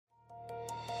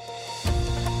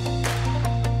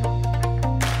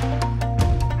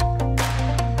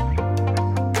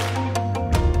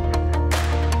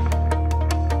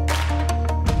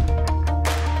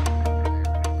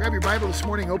this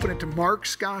morning, open it to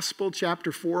Mark's Gospel,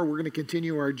 chapter 4. We're going to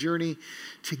continue our journey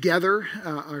together,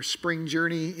 our spring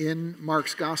journey in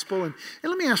Mark's Gospel. And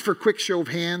let me ask for a quick show of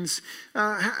hands.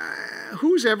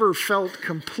 Who's ever felt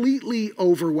completely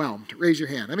overwhelmed? Raise your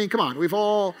hand. I mean, come on. We've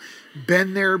all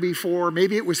been there before.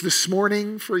 Maybe it was this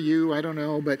morning for you. I don't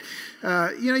know. But,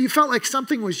 you felt like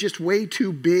something was just way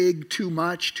too big, too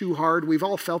much, too hard. We've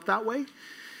all felt that way.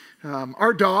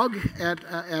 Our dog at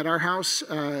our house,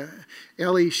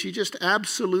 Ellie, she just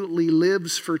absolutely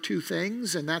lives for two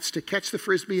things, and that's to catch the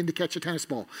Frisbee and to catch a tennis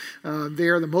ball. They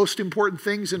are the most important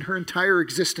things in her entire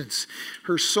existence.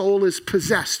 Her soul is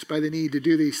possessed by the need to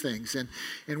do these things,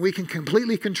 and we can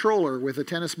completely control her with a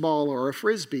tennis ball or a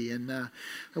Frisbee. And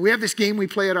we have this game we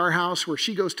play at our house where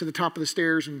she goes to the top of the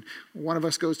stairs and one of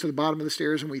us goes to the bottom of the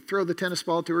stairs, and we throw the tennis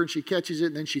ball to her and she catches it,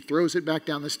 and then she throws it back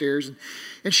down the stairs.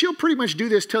 And she'll pretty much do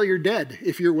this till you're dead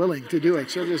if you're willing to do it.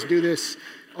 She'll just do this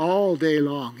all day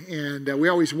long. And we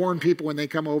always warn people when they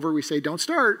come over. We say, don't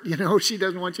start. She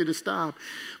doesn't want you to stop.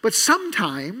 But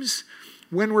sometimes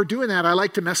when we're doing that, I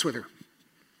like to mess with her.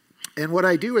 And what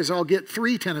I do is I'll get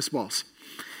 3 tennis balls.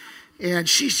 And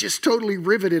she's just totally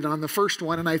riveted on the first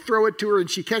one. And I throw it to her and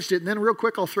she catches it. And then real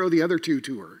quick, I'll throw the other 2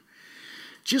 to her.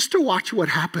 Just to watch what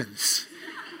happens.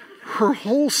 Her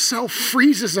whole self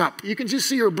freezes up. You can just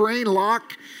see her brain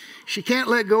lock. She can't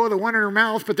let go of the one in her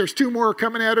mouth, but there's 2 more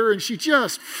coming at her, and she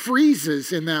just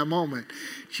freezes in that moment.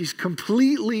 She's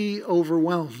completely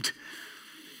overwhelmed.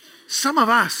 Some of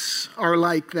us are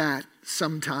like that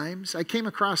sometimes. I came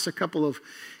across a couple of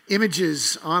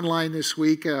images online this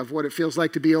week of what it feels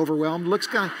like to be overwhelmed. Looks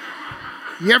kind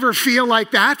of, you ever feel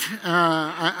like that?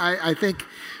 I think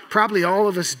probably all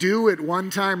of us do at one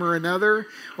time or another.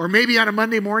 Or maybe on a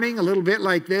Monday morning, a little bit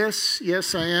like this.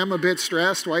 Yes, I am a bit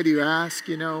stressed. Why do you ask?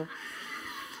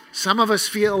 Some of us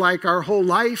feel like our whole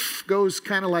life goes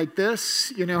kind of like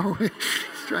this,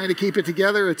 trying to keep it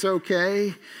together. It's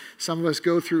okay. Some of us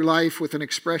go through life with an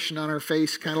expression on our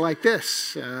face kind of like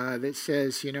this that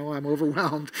says, I'm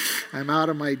overwhelmed. I'm out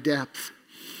of my depth.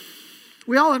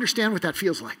 We all understand what that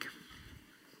feels like.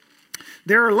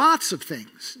 There are lots of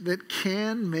things that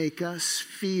can make us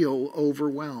feel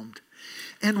overwhelmed.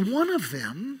 And one of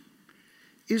them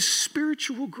is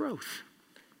spiritual growth.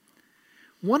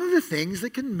 One of the things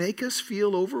that can make us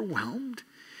feel overwhelmed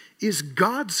is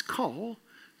God's call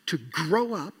to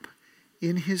grow up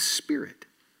in His Spirit.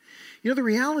 The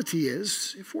reality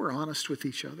is, if we're honest with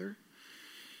each other,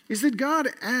 is that God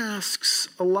asks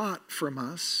a lot from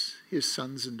us, His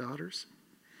sons and daughters.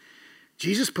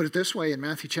 Jesus put it this way in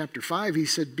Matthew chapter 5. He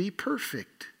said, be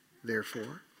perfect,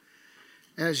 therefore,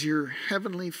 as your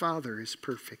heavenly Father is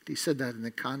perfect. He said that in the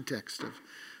context of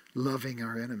loving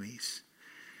our enemies.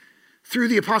 Through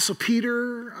the Apostle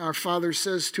Peter, our Father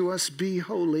says to us, be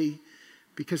holy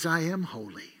because I am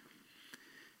holy.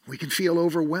 We can feel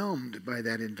overwhelmed by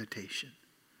that invitation.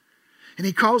 And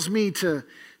He calls me to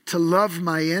love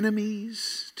my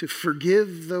enemies, to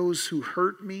forgive those who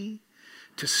hurt me,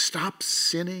 to stop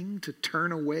sinning, to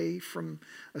turn away from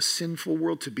a sinful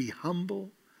world, to be humble,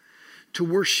 to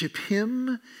worship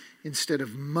Him instead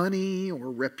of money or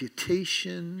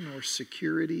reputation or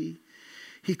security.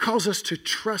 He calls us to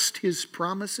trust His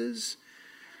promises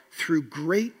through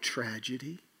great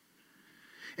tragedy.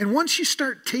 And once you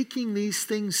start taking these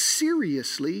things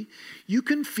seriously, you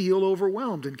can feel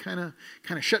overwhelmed and kind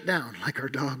of shut down like our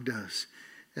dog does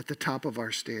at the top of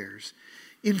our stairs.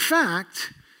 In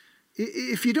fact,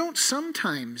 if you don't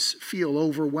sometimes feel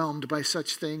overwhelmed by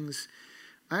such things,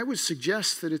 I would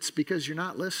suggest that it's because you're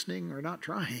not listening or not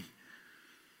trying.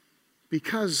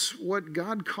 Because what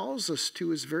God calls us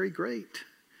to is very great.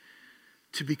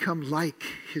 To become like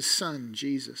His Son,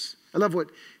 Jesus. I love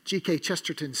what G.K.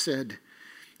 Chesterton said.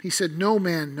 He said, no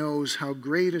man knows how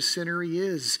great a sinner he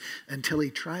is until he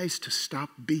tries to stop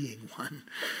being one.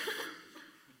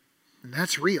 And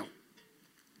that's real.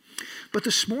 But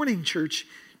this morning, church,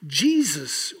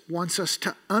 Jesus wants us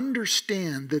to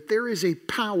understand that there is a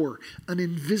power, an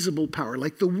invisible power,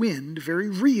 like the wind, very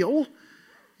real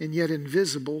and yet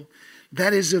invisible,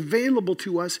 that is available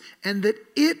to us, and that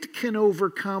it can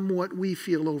overcome what we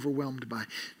feel overwhelmed by.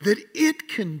 That it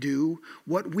can do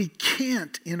what we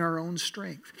can't in our own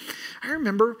strength. I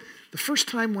remember the first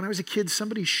time when I was a kid,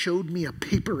 somebody showed me a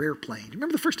paper airplane.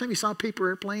 Remember the first time you saw a paper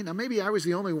airplane? Now maybe I was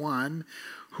the only one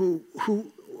who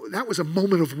that was a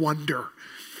moment of wonder.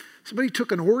 Somebody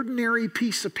took an ordinary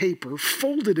piece of paper,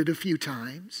 folded it a few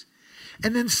times,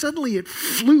 and then suddenly it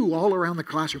flew all around the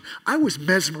classroom. I was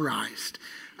mesmerized.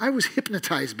 I was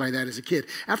hypnotized by that as a kid.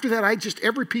 After that,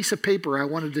 every piece of paper I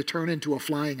wanted to turn into a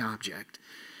flying object.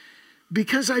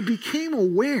 because I became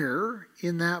aware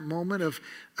in that moment of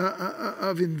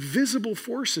invisible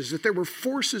forces, that there were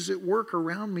forces at work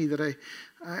around me that I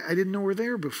didn't know were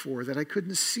there before, that I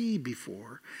couldn't see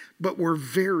before, but were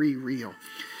very real.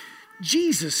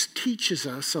 Jesus teaches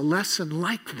us a lesson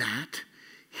like that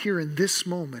here in this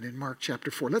moment in Mark chapter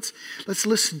 4. Let's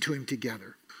listen to him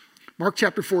together. Mark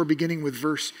chapter 4, beginning with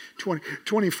verse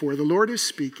 24. The Lord is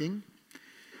speaking,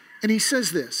 and he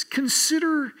says this,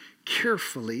 "Consider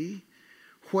carefully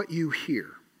what you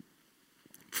hear.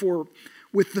 For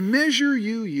with the measure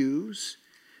you use,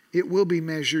 it will be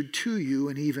measured to you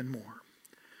and even more.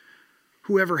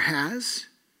 Whoever has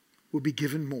will be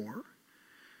given more.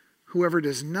 Whoever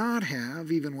does not have,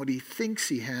 even what he thinks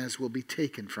he has, will be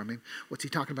taken from him." What's he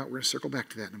talking about? We're going to circle back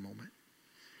to that in a moment.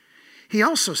 He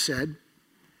also said,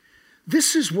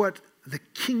 "This is what the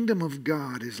kingdom of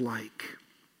God is like.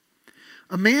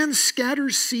 A man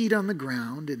scatters seed on the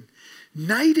ground, and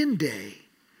night and day,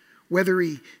 whether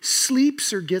he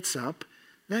sleeps or gets up,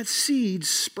 that seed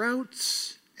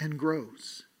sprouts and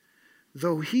grows,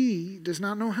 though he does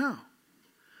not know how.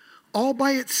 All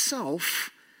by itself,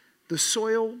 the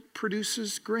soil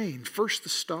produces grain, first the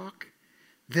stalk,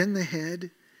 then the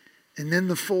head, and then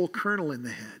the full kernel in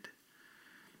the head.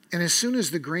 And as soon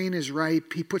as the grain is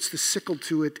ripe, he puts the sickle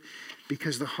to it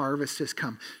because the harvest has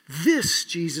come." This,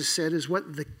 Jesus said, is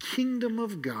what the kingdom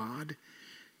of God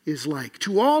is like.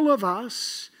 To all of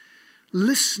us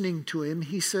listening to him,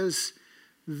 he says,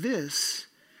 this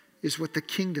is what the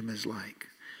kingdom is like.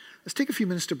 Let's take a few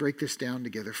minutes to break this down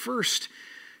together. First,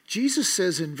 Jesus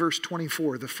says in verse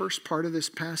 24, the first part of this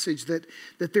passage, that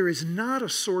there is not a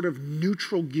sort of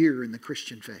neutral gear in the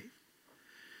Christian faith.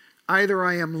 Either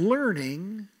I am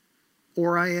learning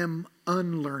or I am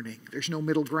unlearning. There's no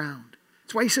middle ground.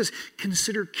 That's why he says,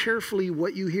 consider carefully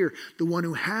what you hear. The one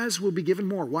who has will be given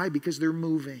more. Why? Because they're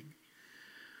moving.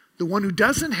 The one who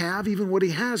doesn't have, even what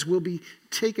he has, will be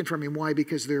taken from him. Why?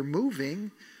 Because they're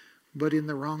moving, but in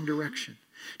the wrong direction.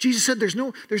 Jesus said there's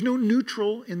no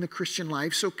neutral in the Christian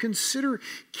life, so consider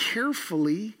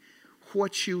carefully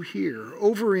what you hear.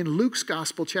 Over in Luke's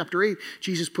Gospel, chapter 8,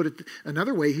 Jesus put it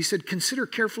another way. He said, consider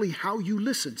carefully how you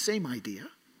listen. Same idea.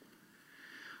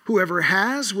 Whoever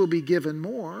has will be given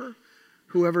more.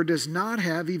 Whoever does not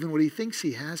have, even what he thinks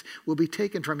he has, will be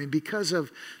taken from him because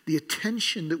of the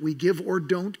attention that we give or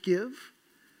don't give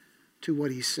to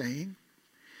what he's saying.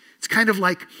 It's kind of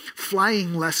like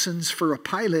flying lessons for a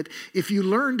pilot. If you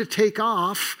learn to take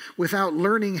off without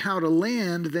learning how to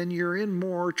land, then you're in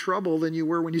more trouble than you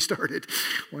were when you started.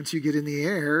 Once you get in the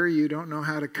air, you don't know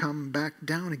how to come back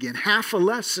down again. Half a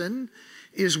lesson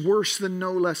is worse than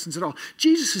no lessons at all.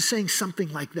 Jesus is saying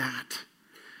something like that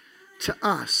to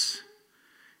us.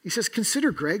 He says,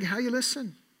 consider, Greg, how you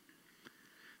listen.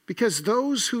 Because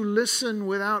those who listen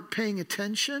without paying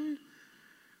attention,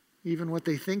 even what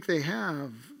they think they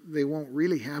have, they won't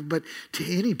really have. But to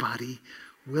anybody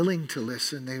willing to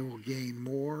listen, they will gain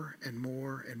more and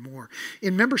more and more.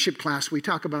 In membership class, we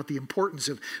talk about the importance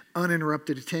of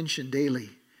uninterrupted attention daily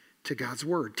to God's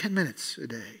word, 10 minutes a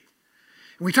day.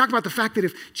 And we talk about the fact that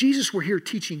if Jesus were here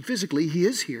teaching physically, he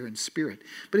is here in spirit.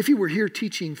 But if he were here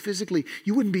teaching physically,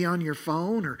 you wouldn't be on your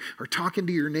phone or talking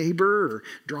to your neighbor or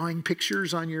drawing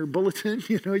pictures on your bulletin.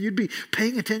 You'd be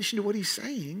paying attention to what he's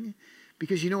saying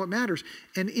because you know what matters.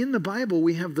 And in the Bible,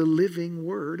 we have the living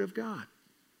word of God.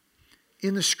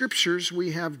 In the scriptures,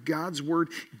 we have God's word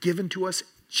given to us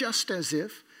just as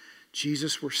if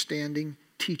Jesus were standing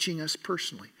teaching us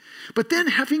personally. But then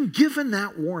having given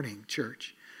that warning,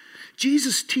 church,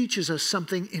 Jesus teaches us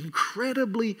something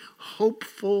incredibly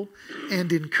hopeful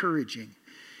and encouraging.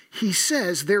 He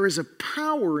says there is a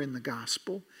power in the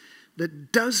gospel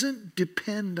that doesn't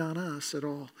depend on us at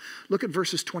all. Look at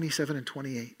verses 27 and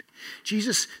 28.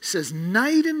 Jesus says,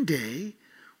 night and day,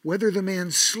 whether the man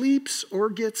sleeps or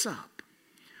gets up,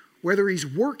 whether he's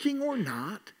working or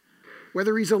not,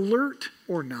 whether he's alert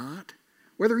or not,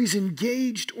 whether he's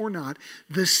engaged or not,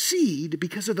 the seed,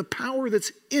 because of the power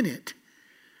that's in it,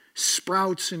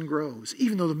 sprouts and grows,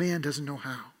 even though the man doesn't know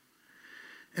how.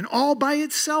 And all by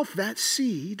itself, that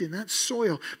seed and that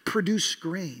soil produce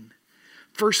grain.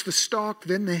 First the stalk,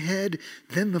 then the head,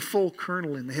 then the full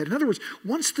kernel in the head. In other words,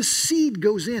 once the seed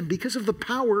goes in, because of the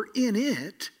power in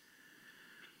it,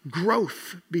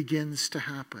 growth begins to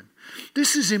happen.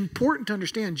 This is important to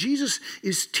understand. Jesus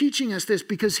is teaching us this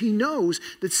because he knows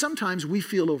that sometimes we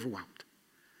feel overwhelmed.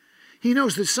 He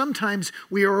knows that sometimes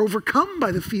we are overcome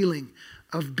by the feeling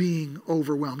of being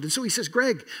overwhelmed. And so he says,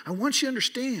 Greg, I want you to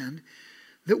understand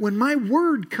that when my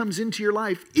word comes into your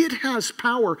life, it has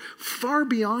power far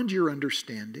beyond your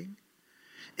understanding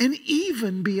and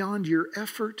even beyond your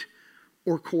effort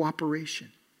or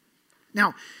cooperation.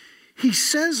 Now, he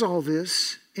says all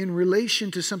this in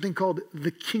relation to something called the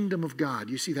kingdom of God.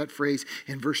 You see that phrase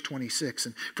in verse 26.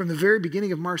 And from the very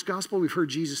beginning of Mark's gospel, we've heard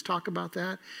Jesus talk about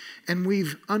that, and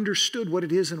we've understood what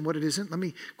it is and what it isn't. Let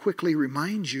me quickly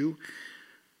remind you,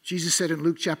 Jesus said in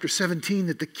Luke chapter 17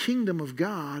 that the kingdom of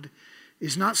God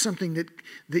is not something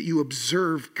that you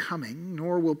observe coming,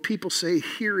 nor will people say,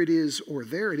 here it is or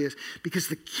there it is, because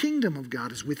the kingdom of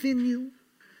God is within you.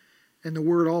 And the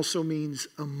word also means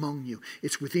among you.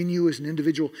 It's within you as an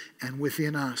individual and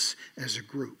within us as a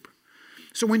group.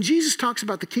 So when Jesus talks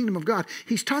about the kingdom of God,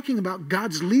 he's talking about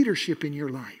God's leadership in your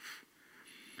life.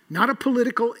 Not a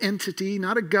political entity,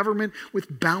 not a government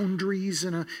with boundaries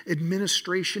and an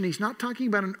administration. He's not talking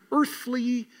about an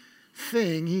earthly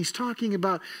thing. He's talking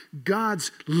about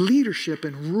God's leadership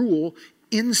and rule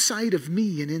inside of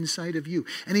me and inside of you.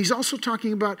 And he's also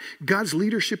talking about God's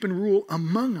leadership and rule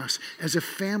among us as a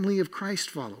family of Christ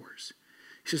followers.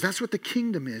 He says that's what the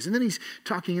kingdom is. And then he's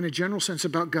talking in a general sense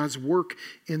about God's work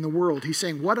in the world. He's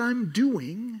saying what I'm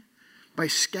doing by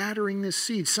scattering this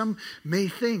seed. Some may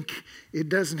think it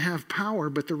doesn't have power,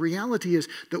 but the reality is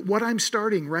that what I'm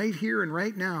starting right here and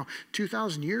right now,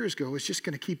 2,000 years ago, is just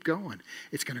going to keep going.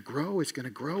 It's going to grow, it's going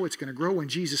to grow, it's going to grow. When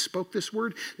Jesus spoke this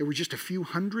word, there were just a few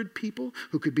hundred people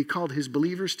who could be called his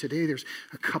believers. Today, there's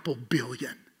a couple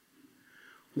billion.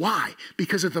 Why?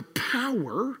 Because of the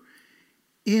power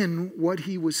in what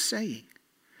he was saying.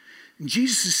 And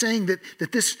Jesus is saying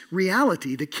that this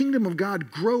reality, the kingdom of God,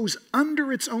 grows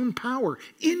under its own power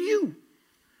in you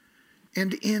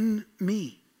and in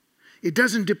me. It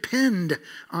doesn't depend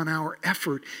on our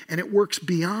effort, and it works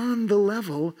beyond the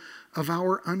level of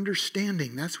our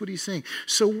understanding. That's what he's saying.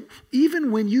 So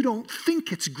even when you don't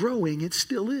think it's growing, it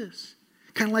still is.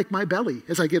 Kind of like my belly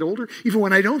as I get older. Even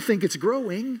when I don't think it's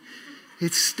growing,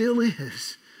 it still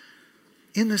is.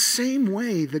 In the same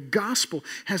way, the gospel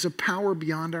has a power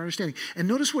beyond our understanding. And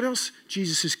notice what else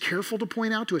Jesus is careful to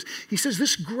point out to us. He says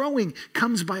this growing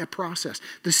comes by a process.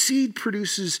 The seed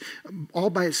produces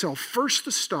all by itself. First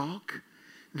the stalk,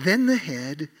 then the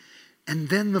head, and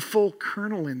then the full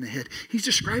kernel in the head. He's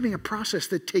describing a process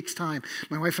that takes time.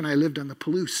 My wife and I lived on the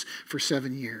Palouse for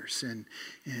 7 years. And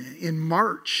in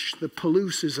March, the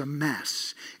Palouse is a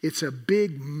mess. It's a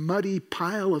big, muddy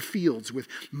pile of fields with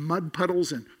mud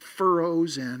puddles and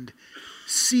furrows and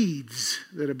seeds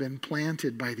that have been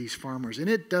planted by these farmers. And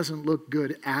it doesn't look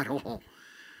good at all.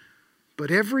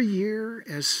 But every year,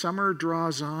 as summer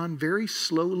draws on, very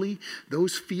slowly,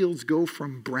 those fields go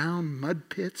from brown mud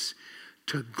pits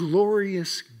to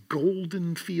glorious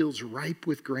golden fields ripe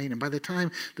with grain. And by the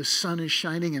time the sun is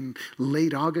shining in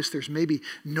late August, there's maybe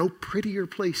no prettier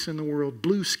place in the world.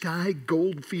 Blue sky,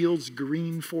 gold fields,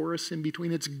 green forests in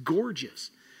between. It's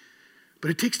gorgeous.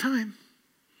 But it takes time.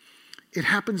 It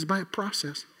happens by a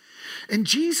process. And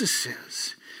Jesus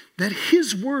says that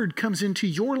his word comes into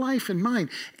your life and mine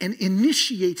and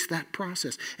initiates that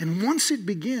process. And once it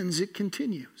begins, it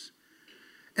continues.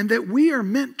 And that we are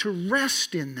meant to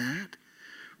rest in that,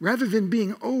 rather than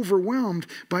being overwhelmed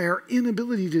by our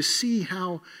inability to see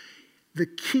how the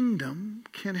kingdom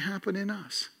can happen in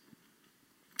us.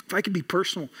 If I could be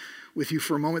personal with you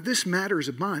for a moment, this matters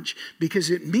a bunch because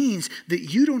it means that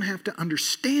you don't have to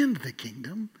understand the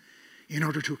kingdom in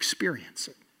order to experience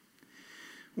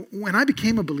it. When I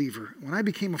became a believer, when I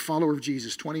became a follower of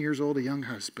Jesus, 20 years old, a young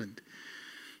husband,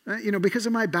 because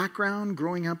of my background,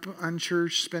 growing up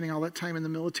unchurched, spending all that time in the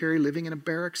military, living in a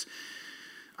barracks,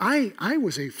 I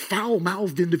was a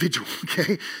foul-mouthed individual,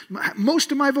 okay?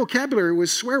 Most of my vocabulary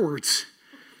was swear words.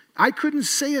 I couldn't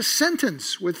say a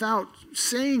sentence without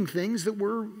saying things that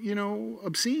were,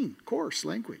 obscene, coarse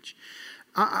language.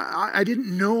 I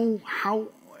didn't know how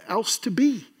else to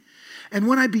be. And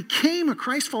when I became a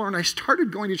Christ follower and I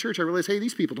started going to church, I realized, hey,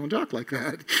 these people don't talk like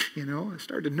that. I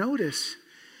started to notice.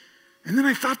 And then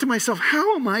I thought to myself,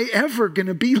 how am I ever going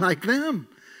to be like them?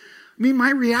 I mean,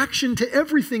 my reaction to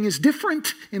everything is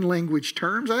different in language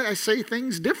terms. I say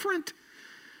things different.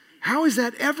 How is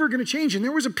that ever going to change? And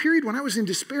there was a period when I was in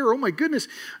despair. Oh my goodness,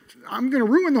 I'm going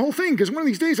to ruin the whole thing because one of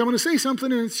these days I'm going to say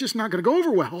something and it's just not going to go over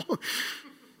well.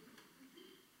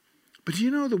 But do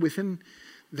you know that within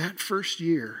that first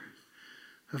year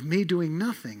of me doing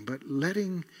nothing but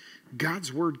letting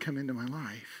God's word come into my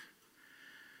life,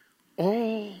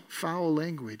 all foul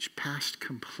language passed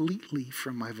completely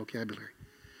from my vocabulary.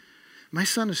 My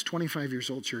son is 25 years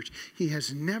old, church. He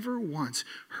has never once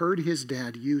heard his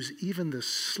dad use even the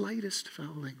slightest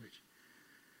foul language.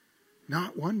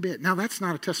 Not one bit. Now, that's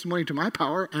not a testimony to my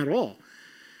power at all.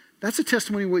 That's a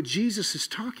testimony of what Jesus is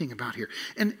talking about here.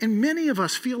 And many of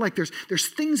us feel like there's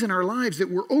things in our lives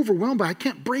that we're overwhelmed by. I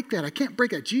can't break that. I can't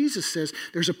break that. Jesus says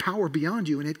there's a power beyond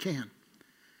you, and it can.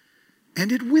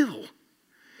 And it will.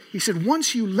 He said,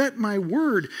 once you let my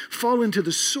word fall into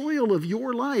the soil of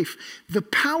your life, the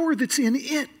power that's in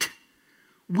it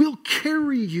will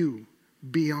carry you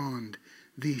beyond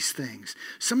these things.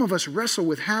 Some of us wrestle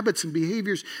with habits and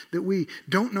behaviors that we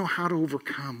don't know how to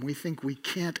overcome. We think we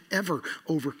can't ever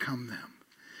overcome them.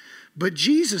 But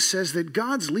Jesus says that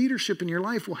God's leadership in your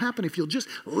life will happen if you'll just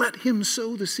let him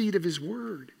sow the seed of his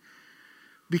word.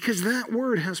 Because that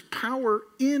word has power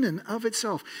in and of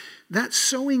itself. That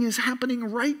sowing is happening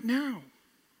right now.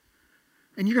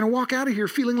 And you're going to walk out of here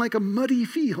feeling like a muddy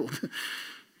field.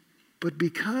 But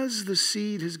because the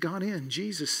seed has gone in,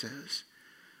 Jesus says,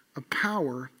 a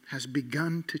power has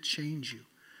begun to change you.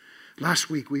 Last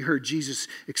week we heard Jesus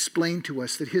explain to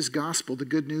us that his gospel, the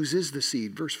good news, is the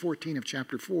seed. Verse 14 of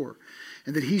chapter 4.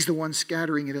 And that he's the one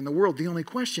scattering it in the world. The only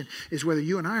question is whether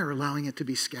you and I are allowing it to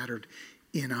be scattered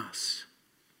in us.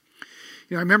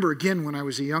 You know, I remember again when I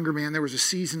was a younger man, there was a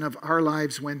season of our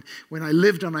lives when I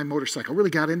lived on my motorcycle. Really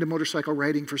got into motorcycle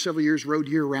riding for several years, rode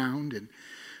year round,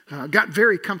 and got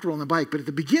very comfortable on the bike. But at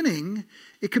the beginning,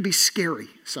 it could be scary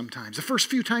sometimes. The first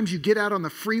few times you get out on the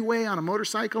freeway on a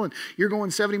motorcycle and you're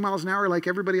going 70 miles an hour like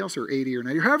everybody else, or 80 or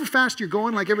 90, or however fast you're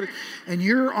going like everybody, and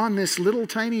you're on this little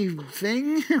tiny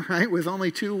thing, right, with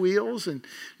only two wheels and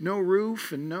no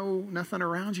roof and nothing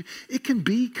around you. It can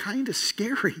be kind of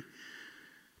scary.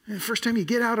 And the first time you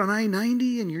get out on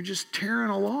I-90 and you're just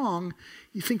tearing along,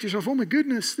 you think to yourself, oh my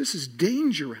goodness, this is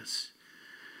dangerous.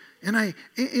 And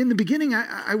in the beginning,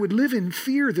 I would live in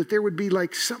fear that there would be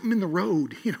like something in the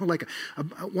road, you know, like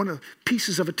one of the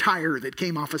pieces of a tire that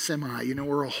came off a semi, you know,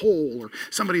 or a hole, or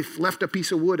somebody left a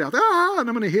piece of wood out there, and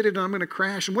I'm going to hit it and I'm going to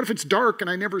crash. And what if it's dark and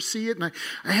I never see it? And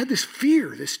I had this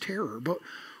fear, this terror. But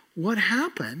what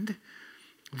happened,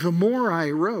 the more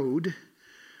I rode,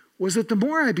 was that the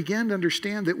more I began to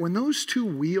understand that when those two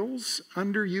wheels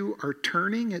under you are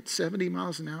turning at 70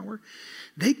 miles an hour,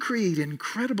 they create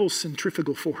incredible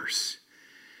centrifugal force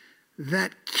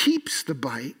that keeps the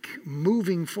bike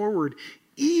moving forward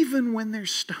even when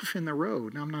there's stuff in the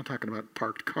road. Now, I'm not talking about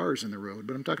parked cars in the road,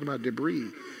 but I'm talking about debris,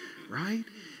 right?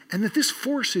 And that this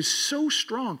force is so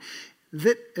strong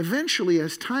that eventually,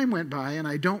 as time went by, and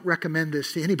I don't recommend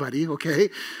this to anybody, okay,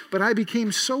 but I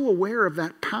became so aware of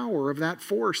that power, of that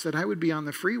force, that I would be on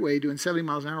the freeway doing 70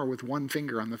 miles an hour with one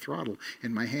finger on the throttle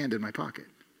and my hand in my pocket.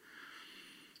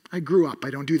 I grew up.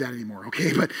 I don't do that anymore,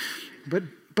 okay?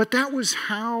 But that was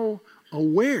how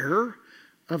aware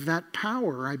of that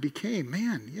power I became.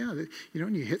 Man, yeah, you know,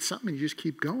 when you hit something, you just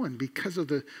keep going because of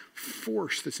the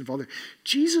force that's involved there.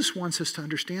 Jesus wants us to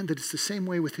understand that it's the same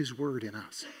way with his word in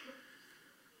us.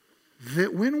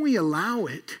 That when we allow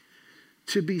it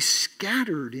to be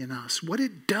scattered in us, what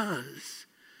it does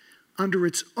under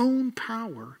its own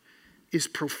power is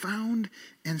profound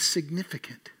and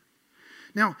significant.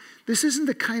 Now, this isn't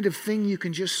the kind of thing you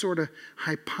can just sort of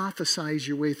hypothesize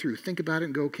your way through. Think about it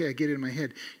and go, okay, I get it in my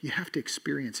head. You have to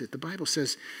experience it. The Bible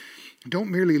says,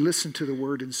 don't merely listen to the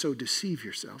word and so deceive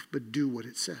yourself, but do what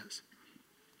it says.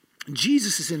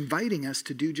 Jesus is inviting us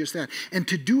to do just that, and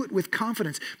to do it with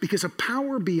confidence, because a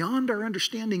power beyond our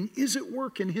understanding is at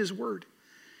work in his word,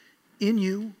 in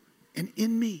you and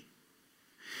in me.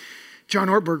 John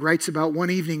Ortberg writes about one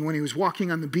evening when he was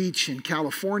walking on the beach in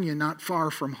California, not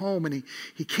far from home, and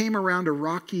he came around a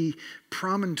rocky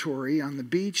promontory on the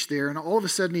beach there, and all of a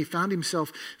sudden he found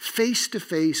himself face to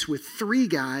face with three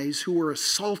guys who were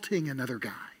assaulting another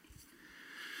guy.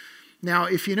 Now,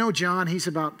 if you know John, he's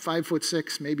about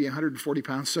 5'6", maybe 140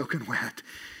 pounds soaking wet.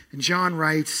 And John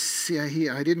writes,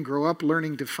 I didn't grow up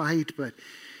learning to fight, but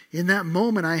in that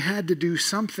moment I had to do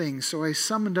something. So I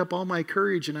summoned up all my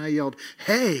courage and I yelled,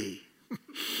 "Hey!"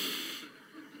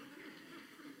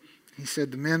 He said,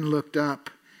 the men looked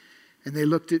up and they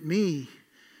looked at me.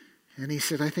 And he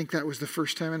said, I think that was the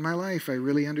first time in my life I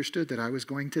really understood that I was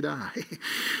going to die.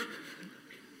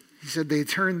 He said, they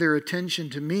turned their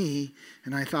attention to me,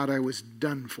 and I thought I was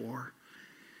done for.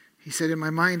 He said, in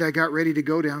my mind, I got ready to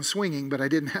go down swinging, but I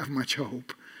didn't have much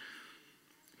hope.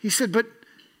 He said, but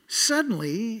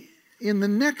suddenly, in the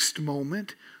next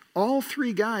moment, all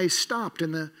three guys stopped,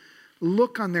 and the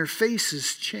look on their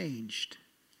faces changed.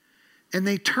 And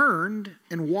they turned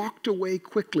and walked away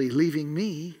quickly, leaving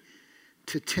me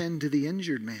to tend to the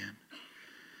injured man.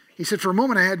 He said, for a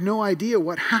moment, I had no idea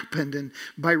what happened, and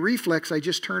by reflex, I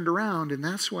just turned around, and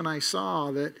that's when I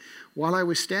saw that while I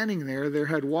was standing there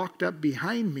had walked up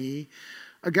behind me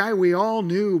a guy we all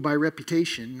knew by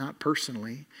reputation, not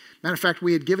personally. Matter of fact,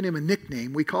 we had given him a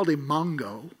nickname. We called him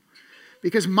Mongo,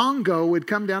 because Mongo would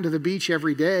come down to the beach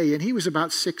every day, and he was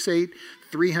about 6'8",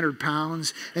 300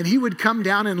 pounds, and he would come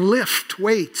down and lift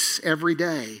weights every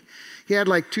day. He had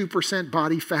like 2%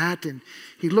 body fat, and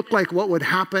he looked like what would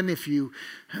happen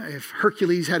if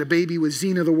Hercules had a baby with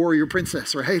Xena the warrior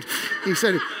princess, right? He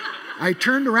said, I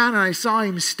turned around and I saw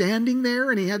him standing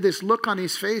there, and he had this look on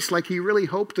his face like he really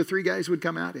hoped the three guys would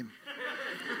come at him.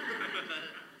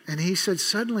 And he said,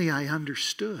 suddenly I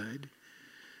understood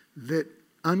that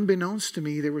unbeknownst to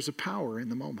me, there was a power in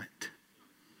the moment.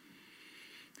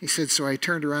 He said, so I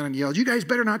turned around and yelled, you guys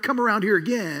better not come around here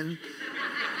again.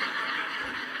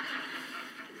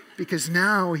 Because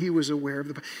now he was aware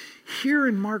of the... Here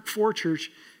in Mark 4,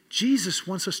 church, Jesus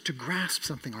wants us to grasp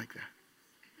something like that.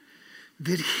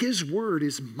 That his word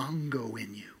is mango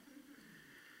in you.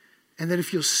 And that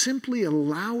if you'll simply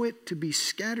allow it to be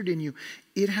scattered in you,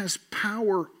 it has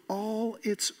power all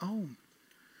its own.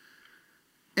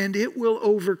 And it will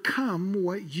overcome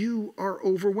what you are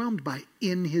overwhelmed by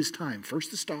in his time.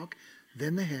 First the stalk,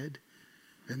 then the head,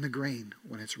 then the grain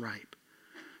when it's ripe.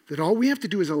 That all we have to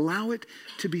do is allow it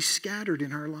to be scattered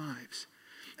in our lives.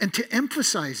 And to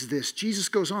emphasize this, Jesus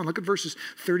goes on. Look at verses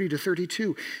 30 to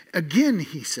 32. Again,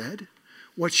 he said,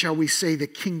 what shall we say the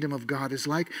kingdom of God is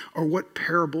like? Or what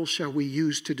parable shall we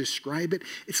use to describe it?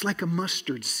 It's like a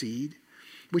mustard seed,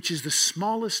 which is the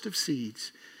smallest of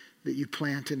seeds that you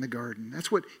plant in the garden.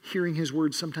 That's what hearing his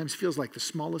word sometimes feels like, the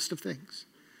smallest of things.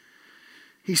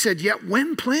 He said, yet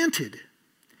when planted,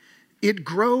 it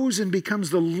grows and becomes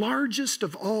the largest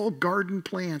of all garden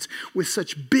plants with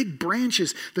such big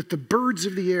branches that the birds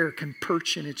of the air can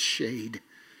perch in its shade.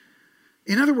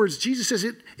 In other words, Jesus says,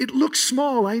 it looks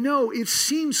small, I know, it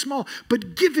seems small,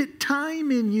 but give it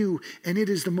time in you, and it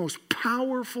is the most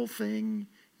powerful thing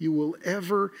you will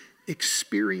ever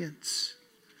experience.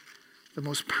 The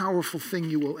most powerful thing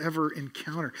you will ever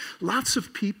encounter. Lots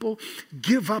of people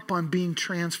give up on being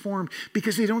transformed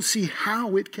because they don't see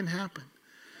how it can happen.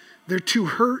 They're too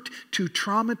hurt, too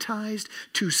traumatized,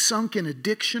 too sunk in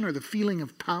addiction or the feeling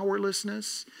of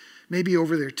powerlessness, maybe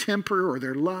over their temper or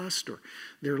their lust or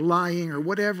their lying or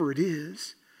whatever it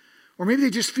is. Or maybe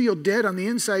they just feel dead on the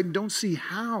inside and don't see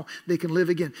how they can live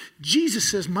again. Jesus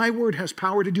says, my word has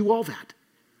power to do all that.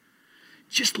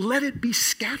 Just let it be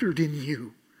scattered in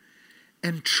you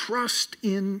and trust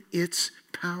in its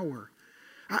power.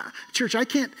 Church, I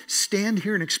can't stand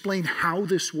here and explain how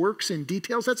this works in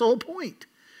details. That's the whole point.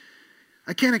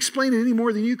 I can't explain it any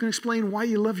more than you can explain why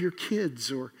you love your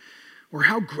kids or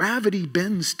how gravity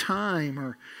bends time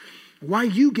or why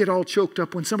you get all choked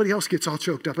up when somebody else gets all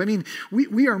choked up. I mean,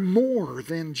 we are more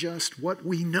than just what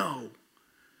we know.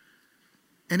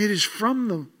 And it is from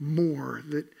the more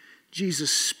that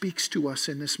Jesus speaks to us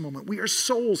in this moment. We are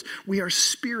souls. We are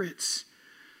spirits.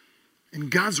 And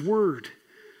God's word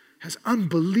has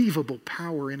unbelievable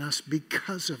power in us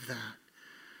because of that.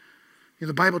 You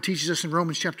know, the Bible teaches us in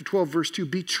Romans chapter 12, verse 2,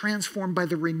 be transformed by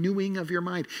the renewing of your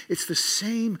mind. It's the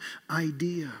same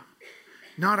idea.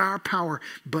 Not our power,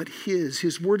 but his.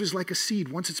 His word is like a seed.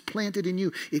 Once it's planted in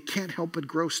you, it can't help but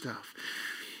grow stuff.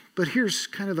 But here's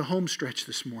kind of the home stretch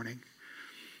this morning.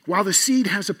 While the seed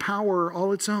has a power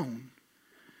all its own,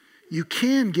 you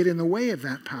can get in the way of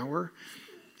that power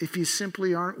if you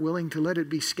simply aren't willing to let it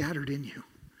be scattered in you.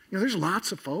 You know, there's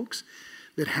lots of folks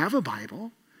that have a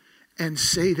Bible and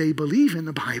say they believe in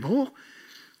the Bible,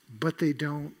 but they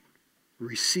don't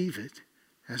receive it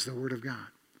as the Word of God.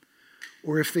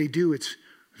 Or if they do, it's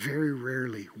very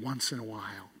rarely, once in a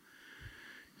while.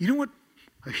 You know what?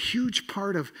 A huge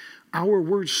part of our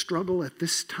word struggle at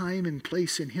this time and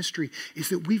place in history is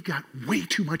that we've got way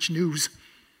too much news.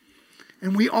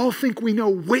 And we all think we know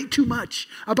way too much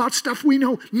about stuff we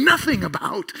know nothing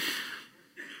about.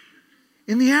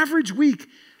 In the average week,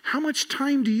 how much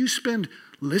time do you spend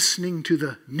listening to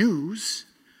the news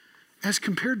as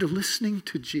compared to listening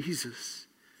to Jesus?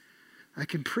 I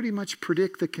can pretty much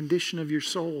predict the condition of your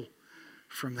soul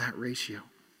from that ratio.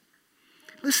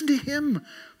 Listen to him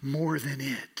more than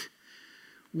it.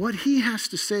 What he has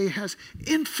to say has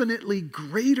infinitely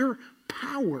greater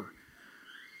power.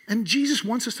 And Jesus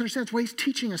wants us to understand that's why he's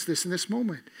teaching us this in this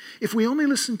moment. If we only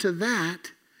listen to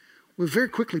that, we'll very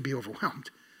quickly be overwhelmed.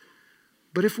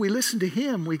 But if we listen to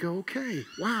him, we go, okay,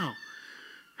 wow.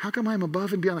 How come I'm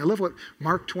above and beyond? I love what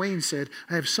Mark Twain said.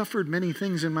 I have suffered many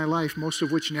things in my life, most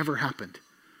of which never happened.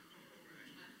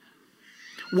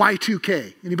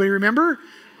 Y2K. Anybody remember?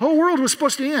 The whole world was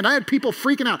supposed to end. I had people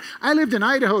freaking out. I lived in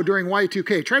Idaho during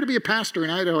Y2K. Try to be a pastor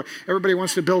in Idaho. Everybody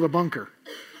wants to build a bunker.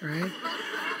 Right?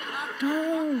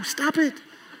 No, stop it.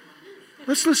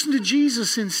 Let's listen to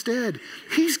Jesus instead.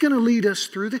 He's going to lead us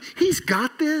through this. He's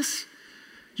got this.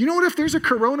 You know what? If there's a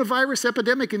coronavirus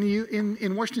epidemic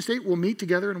in Washington State, we'll meet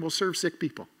together and we'll serve sick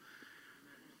people.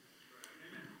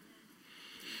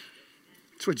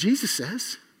 That's what Jesus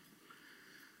says.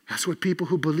 That's what people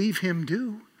who believe him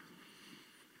do.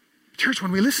 Church,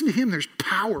 when we listen to him, there's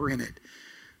power in it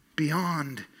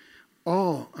beyond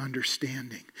all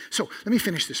understanding. So let me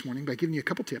finish this morning by giving you a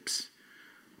couple tips.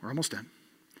 We're almost done.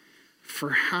 For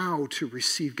how to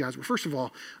receive God's word. First of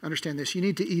all, understand this. You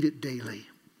need to eat it daily.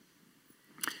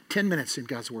 10 minutes in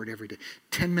God's word every day.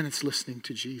 10 minutes listening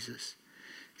to Jesus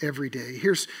every day.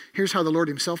 Here's how the Lord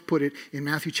himself put it in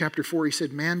Matthew chapter 4. He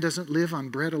said, man doesn't live on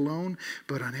bread alone,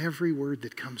 but on every word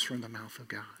that comes from the mouth of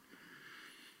God.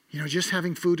 You know, just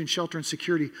having food and shelter and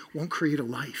security won't create a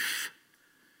life.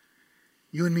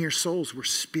 You and me are souls. We're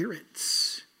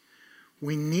spirits.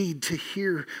 We need to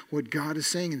hear what God is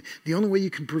saying. And the only way you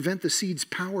can prevent the seed's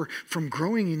power from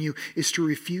growing in you is to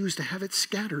refuse to have it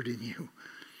scattered in you.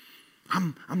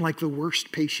 I'm like the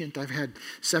worst patient. I've had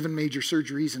 7 major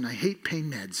surgeries and I hate pain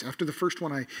meds. After the first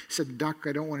one, I said, Doc,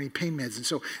 I don't want any pain meds. And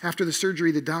so after the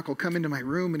surgery, the doc will come into my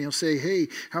room and he'll say, hey,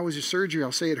 how was your surgery?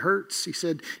 I'll say, it hurts. He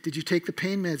said, did you take the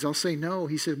pain meds? I'll say, no.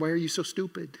 He said, why are you so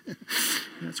stupid?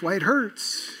 That's why it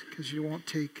hurts, because you won't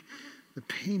take the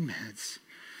pain meds.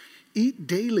 Eat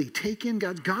daily. Take in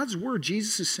God's word,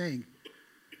 Jesus is saying,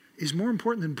 is more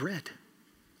important than bread.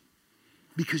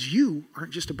 Because you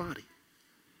aren't just a body.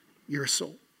 You're a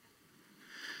soul.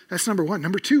 That's number one.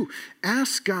 Number two,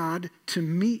 ask God to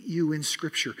meet you in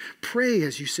Scripture. Pray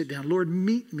as you sit down. Lord,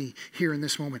 meet me here in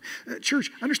this moment. Church,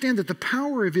 understand that the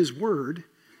power of his word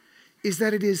is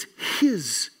that it is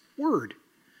his word.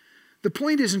 The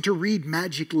point isn't to read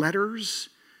magic letters,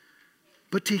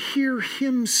 but to hear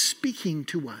him speaking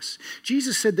to us.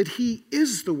 Jesus said that he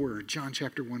is the word, John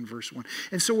chapter 1, verse 1.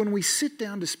 And so when we sit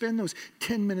down to spend those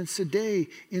 10 minutes a day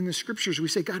in the Scriptures, we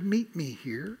say, God, meet me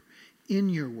here in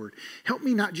your word. Help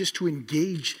me not just to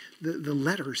engage the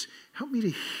letters. Help me to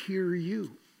hear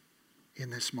you in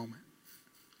this moment.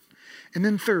 And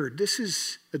then third, this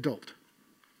is adult.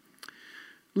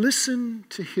 Listen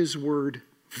to his word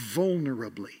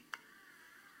vulnerably.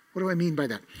 What do I mean by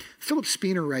that? Philip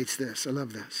Spiener writes this. I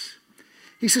love this.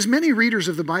 He says, many readers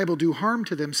of the Bible do harm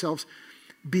to themselves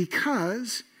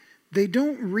because they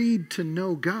don't read to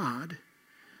know God,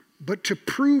 but to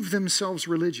prove themselves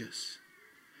religious,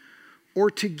 or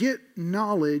to get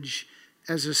knowledge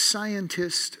as a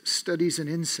scientist studies an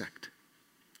insect.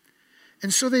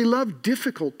 And so they love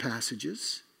difficult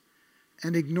passages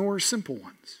and ignore simple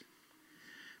ones,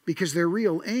 because their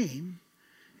real aim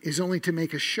is only to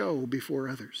make a show before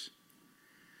others.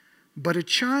 But a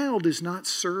child is not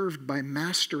served by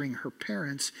mastering her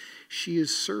parents. She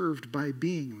is served by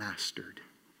being mastered.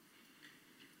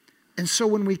 And so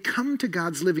when we come to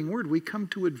God's living word, we come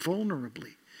to it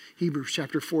vulnerably. Hebrews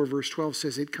chapter 4, verse 12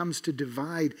 says, it comes to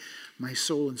divide my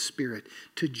soul and spirit,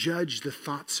 to judge the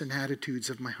thoughts and attitudes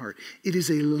of my heart. It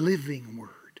is a living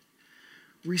word.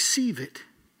 Receive it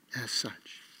as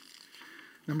such.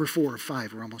 Number 4 or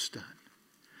 5, we're almost done.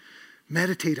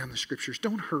 Meditate on the Scriptures.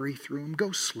 Don't hurry through them.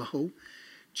 Go slow.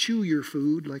 Chew your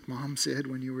food, like Mom said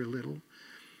when you were little.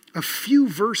 A few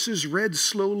verses read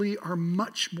slowly are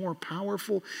much more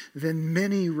powerful than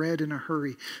many read in a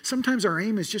hurry. Sometimes our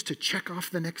aim is just to check off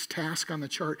the next task on the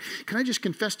chart. Can I just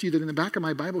confess to you that in the back of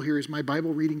my Bible here is my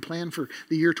Bible reading plan for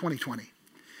the year 2020.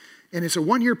 And it's a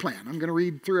 1-year plan. I'm going to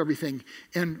read through everything.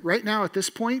 And right now at this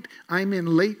point, I'm in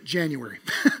late January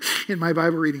in my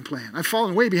Bible reading plan. I've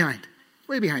fallen way behind.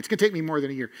 Way behind. It's going to take me more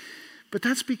than a year. But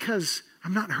that's because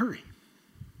I'm not in a hurry.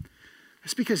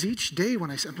 That's because each day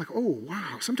when I'm like, oh,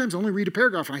 wow. Sometimes I only read a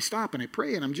paragraph and I stop and I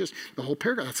pray and I'm just, the whole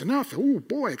paragraph, that's enough. Oh,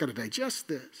 boy, I got to digest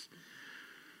this.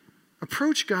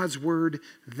 Approach God's word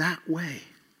that way.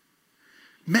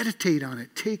 Meditate on it.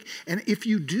 And if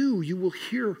you do, you will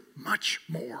hear much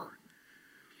more.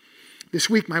 This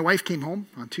week, my wife came home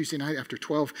on Tuesday night after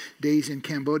 12 days in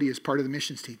Cambodia as part of the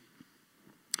missions team.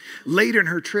 Later in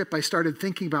her trip, I started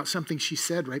thinking about something she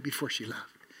said right before she left.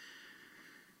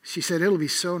 She said, it'll be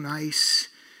so nice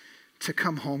to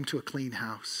come home to a clean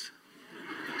house.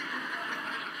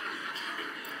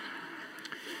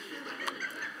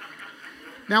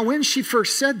 Now, when she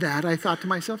first said that, I thought to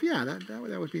myself, yeah,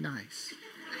 that would be nice.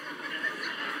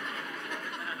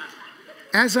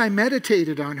 As I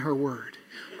meditated on her word,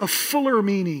 a fuller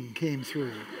meaning came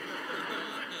through.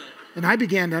 And I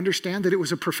began to understand that it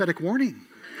was a prophetic warning,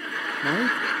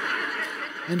 right?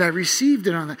 And I received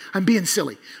it on that. I'm being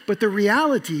silly. But the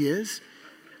reality is,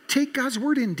 take God's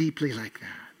word in deeply like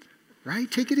that, right?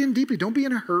 Take it in deeply. Don't be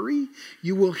in a hurry.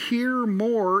 You will hear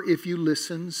more if you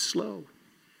listen slow.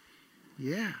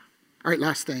 Yeah. All right,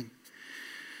 last thing.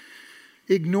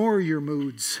 Ignore your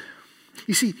moods.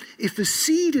 You see, if the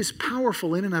seed is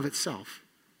powerful in and of itself,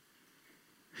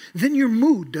 then your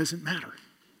mood doesn't matter.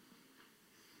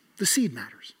 The seed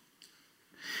matters.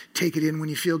 Take it in when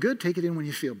you feel good. Take it in when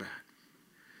you feel bad.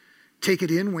 Take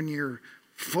it in when you're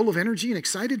full of energy and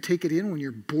excited. Take it in when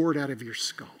you're bored out of your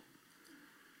skull.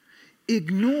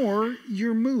 Ignore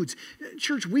your moods.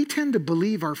 Church, we tend to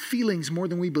believe our feelings more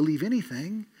than we believe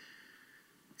anything.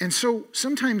 And so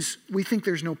sometimes we think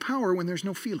there's no power when there's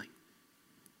no feeling.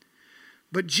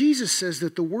 But Jesus says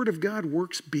that the Word of God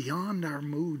works beyond our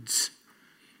moods,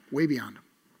 way beyond them.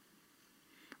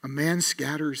 A man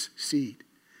scatters seed.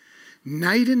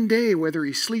 Night and day, whether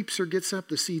he sleeps or gets up,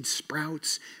 the seed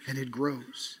sprouts and it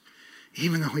grows,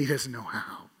 even though he doesn't know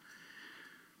how.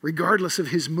 Regardless of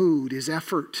his mood, his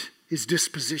effort, his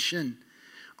disposition,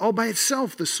 all by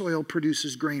itself the soil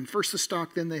produces grain. First the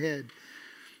stalk, then the head,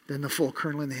 then the full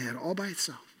kernel in the head, all by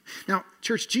itself. Now,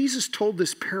 church, Jesus told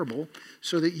this parable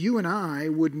so that you and I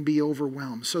wouldn't be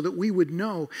overwhelmed, so that we would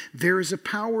know there is a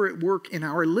power at work in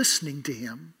our listening to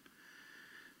him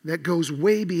that goes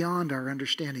way beyond our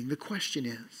understanding. The question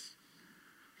is,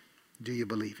 do you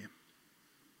believe him?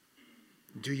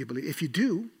 Do you believe? If you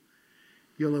do,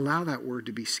 you'll allow that word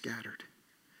to be scattered.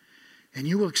 And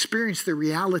you will experience the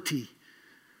reality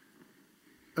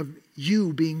of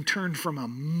you being turned from a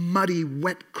muddy,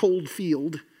 wet, cold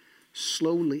field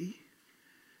slowly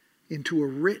into a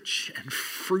rich and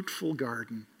fruitful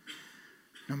garden,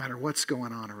 no matter what's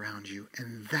going on around you.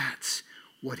 And that's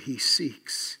what he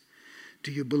seeks.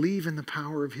 Do you believe in the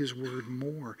power of his word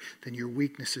more than your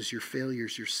weaknesses, your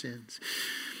failures, your sins?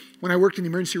 When I worked in the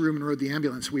emergency room and rode the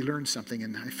ambulance, we learned something,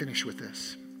 and I finish with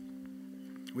this.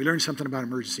 We learned something about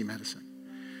emergency medicine.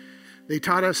 They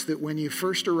taught us that when you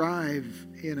first arrive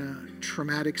in a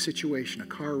traumatic situation, a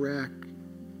car wreck,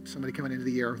 somebody coming into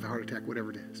the ER with a heart attack, whatever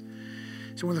it is.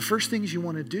 So one of the first things you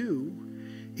want to do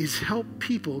is help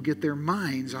people get their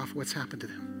minds off what's happened to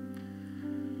them.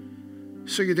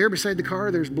 So you're there beside the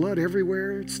car, there's blood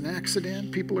everywhere, it's an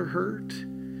accident, people are hurt.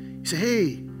 You say,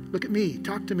 hey, look at me,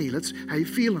 talk to me, how you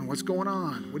feeling, what's going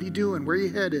on, what are you doing, where are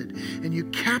you headed? And you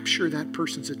capture that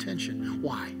person's attention.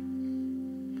 Why?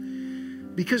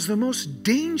 Because the most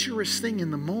dangerous thing in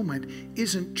the moment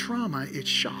isn't trauma, it's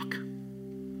shock.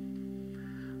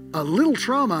 A little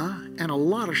trauma and a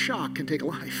lot of shock can take a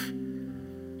life.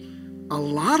 A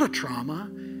lot of trauma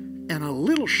and a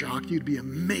little shock, you'd be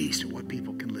amazed at what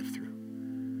people can live through.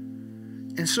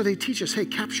 And so they teach us, hey,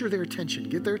 capture their attention.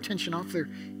 Get their attention off their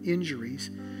injuries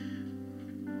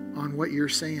on what you're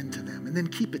saying to them. And then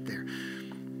keep it there.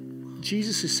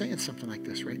 Jesus is saying something like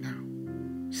this right now.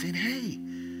 He's saying, hey,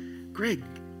 Greg,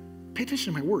 pay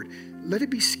attention to my word. Let it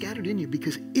be scattered in you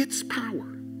because its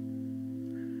power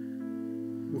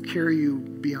will carry you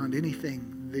beyond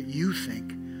anything that you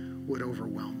think would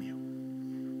overwhelm you.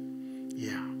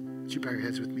 Yeah. Would you bow your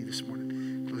heads with me this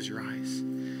morning? Close your eyes.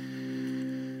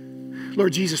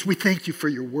 Lord Jesus, we thank you for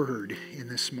your word in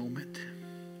this moment.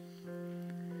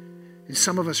 And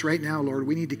some of us right now, Lord,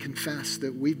 we need to confess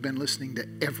that we've been listening to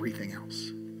everything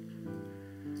else.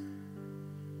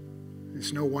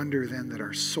 It's no wonder then that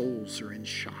our souls are in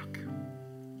shock.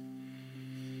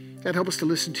 God, help us to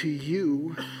listen to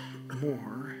you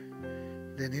more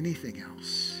than anything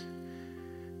else,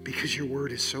 because your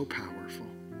word is so powerful,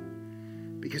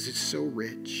 because it's so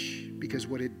rich, because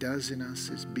what it does in us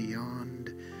is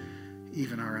beyond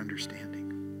even our understanding.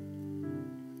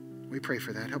 We pray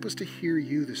for that. Help us to hear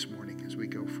you this morning as we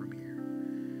go from here.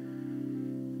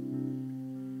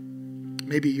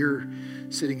 Maybe you're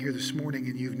sitting here this morning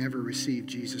and you've never received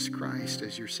Jesus Christ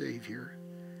as your Savior.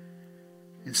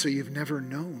 And so you've never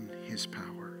known his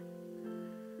power.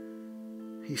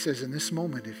 He says, in this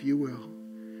moment, if you will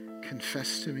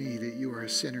confess to me that you are a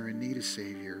sinner and need a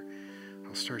Savior,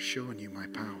 I'll start showing you my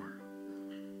power.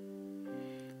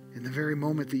 In the very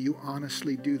moment that you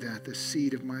honestly do that, the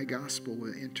seed of my gospel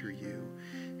will enter you,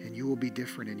 and you will be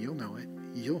different, and you'll know it.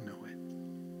 You'll know it.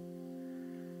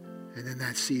 And then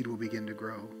that seed will begin to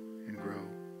grow and grow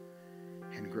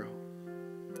and grow.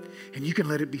 And you can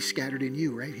let it be scattered in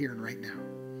you right here and right now.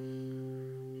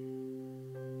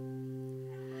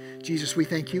 Jesus, we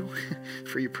thank you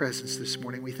for your presence this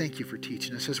morning. We thank you for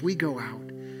teaching us as we go out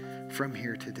from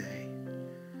here today.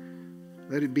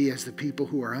 Let it be as the people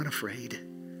who are unafraid,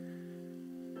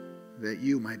 that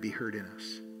you might be heard in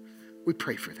us. We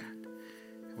pray for that.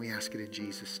 And we ask it in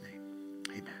Jesus' name.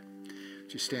 Amen.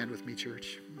 Would you stand with me,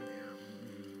 church?